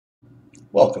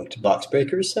Welcome to Box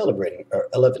Breakers, celebrating our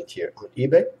 11th year on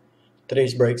eBay.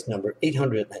 Today's breaks number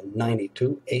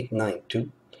 892-892.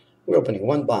 We're opening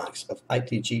one box of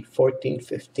ITG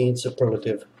 1415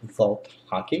 Superlative Vault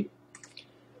Hockey.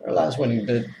 Our last winning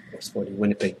bid was for the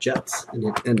Winnipeg Jets, and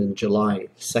it ended July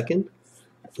 2nd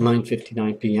at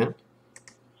 9:59 p.m.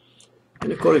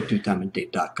 And according to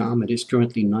timeanddate.com, it is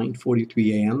currently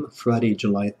 9:43 a.m. Friday,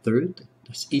 July 3rd.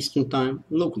 That's Eastern Time,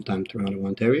 local time, Toronto,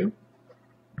 Ontario.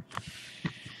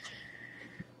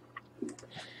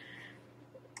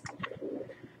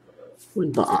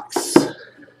 One box.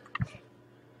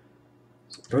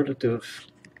 Superlative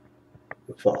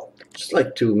Vault. Just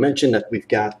like to mention that we've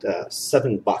got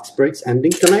 7 box breaks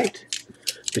ending tonight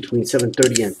between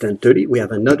 7:30 and 10:30. We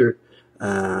have another,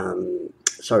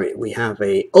 we have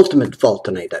a Ultimate Vault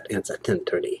tonight that ends at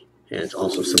 10:30. And it's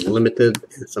also some limited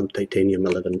and some titanium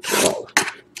 11-12. So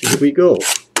here we go.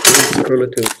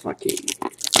 Superlative Hockey.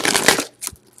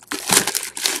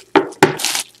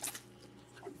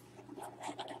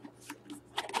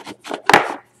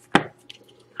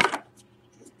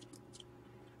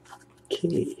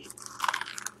 Okay.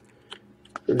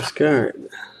 First card.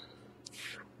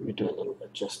 Let me do a little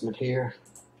adjustment here.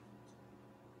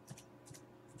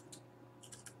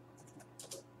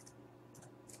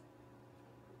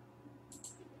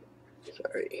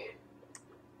 Sorry.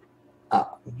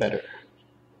 Better.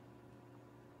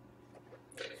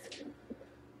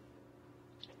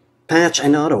 Patch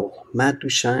and auto. Matt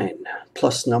Duchene.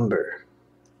 Plus number.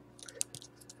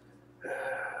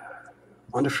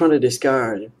 On the front of this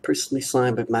card, personally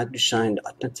signed by Matt Duchene, the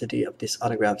authenticity of this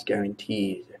autograph is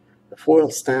guaranteed. The foil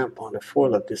stamp on the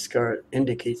foil of this card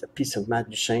indicates a piece of Matt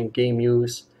Duchene game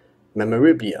use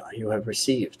memorabilia you have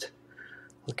received.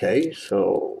 Okay,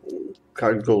 so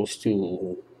card goes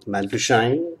to Matt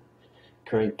Duchene,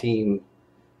 current team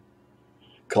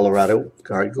Colorado.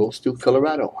 Card goes to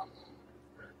Colorado.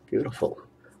 Beautiful.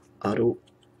 Auto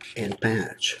and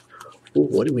patch. Ooh,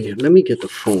 what do we have? Let me get the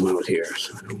foam out here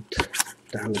so I don't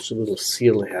damage the little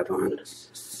seal I have on.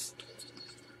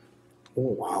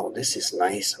 Oh wow, this is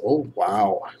nice. Oh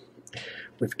wow.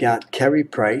 We've got Carey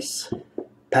Price,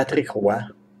 Patrick Roy.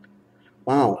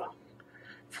 Wow.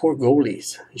 4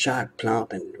 goalies, Jacques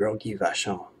Plante and Rogie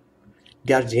Vachon.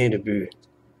 Gardien de but.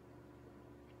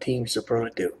 Team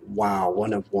Superlative. Wow,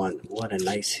 1 of 1. What a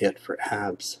nice hit for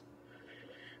Habs.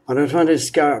 On the front of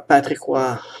this card, Patrick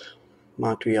Roy,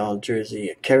 Montreal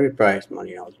jersey. Carey Price,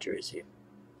 Montreal jersey.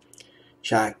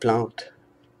 Jacques Plante,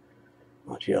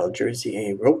 Montreal jersey,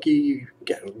 and Rogie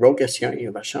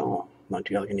Vachon,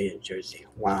 Montreal Canadian jersey.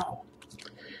 Wow.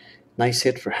 Nice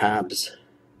hit for Habs.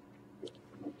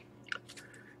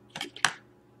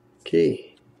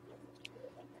 Okay.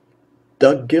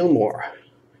 Doug Gilmour.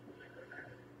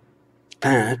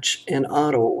 Patch and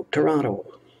auto, Toronto.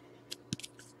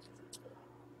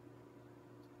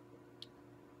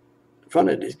 Front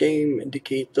of this game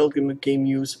indicates the ultimate game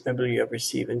use memorabilia you have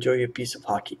received. Enjoy your piece of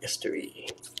hockey history.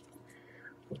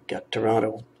 We've got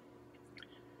Toronto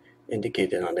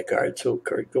indicated on the card, so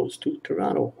card goes to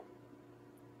Toronto.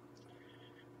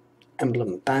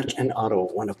 Emblem, patch, and auto,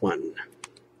 1 of 1.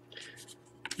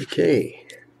 Okay.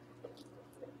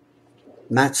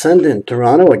 Matt Sundin,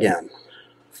 Toronto again.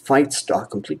 Fight stock,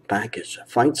 complete package.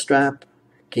 Fight strap,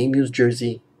 game use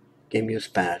jersey, game use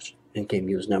patch, and game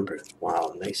use number.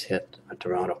 Wow, nice hit on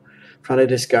Toronto. Front of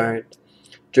this card,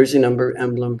 jersey number,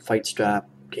 emblem, fight strap,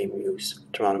 game use,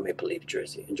 Toronto Maple Leaf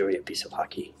jersey. Enjoy your piece of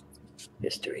hockey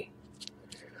history.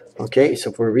 Okay,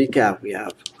 so for a recap, we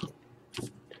have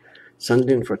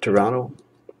Sundin for Toronto,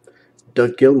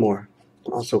 Doug Gilmour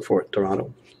also for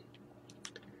Toronto.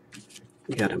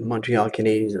 We got a Montreal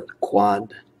Canadiens on the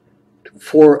quad.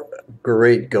 4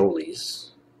 great goalies.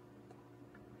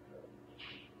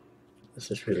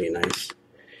 This is really nice.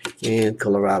 And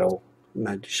Colorado,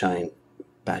 Matt Duchene,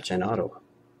 patch and auto.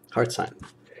 Heart sign.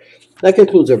 That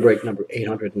concludes our break number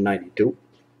 892.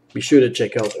 Be sure to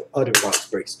check out our other box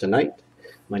breaks tonight.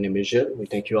 My name is Gilles. We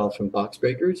thank you all from Box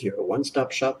Breakers. You're a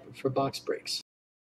one-stop shop for box breaks.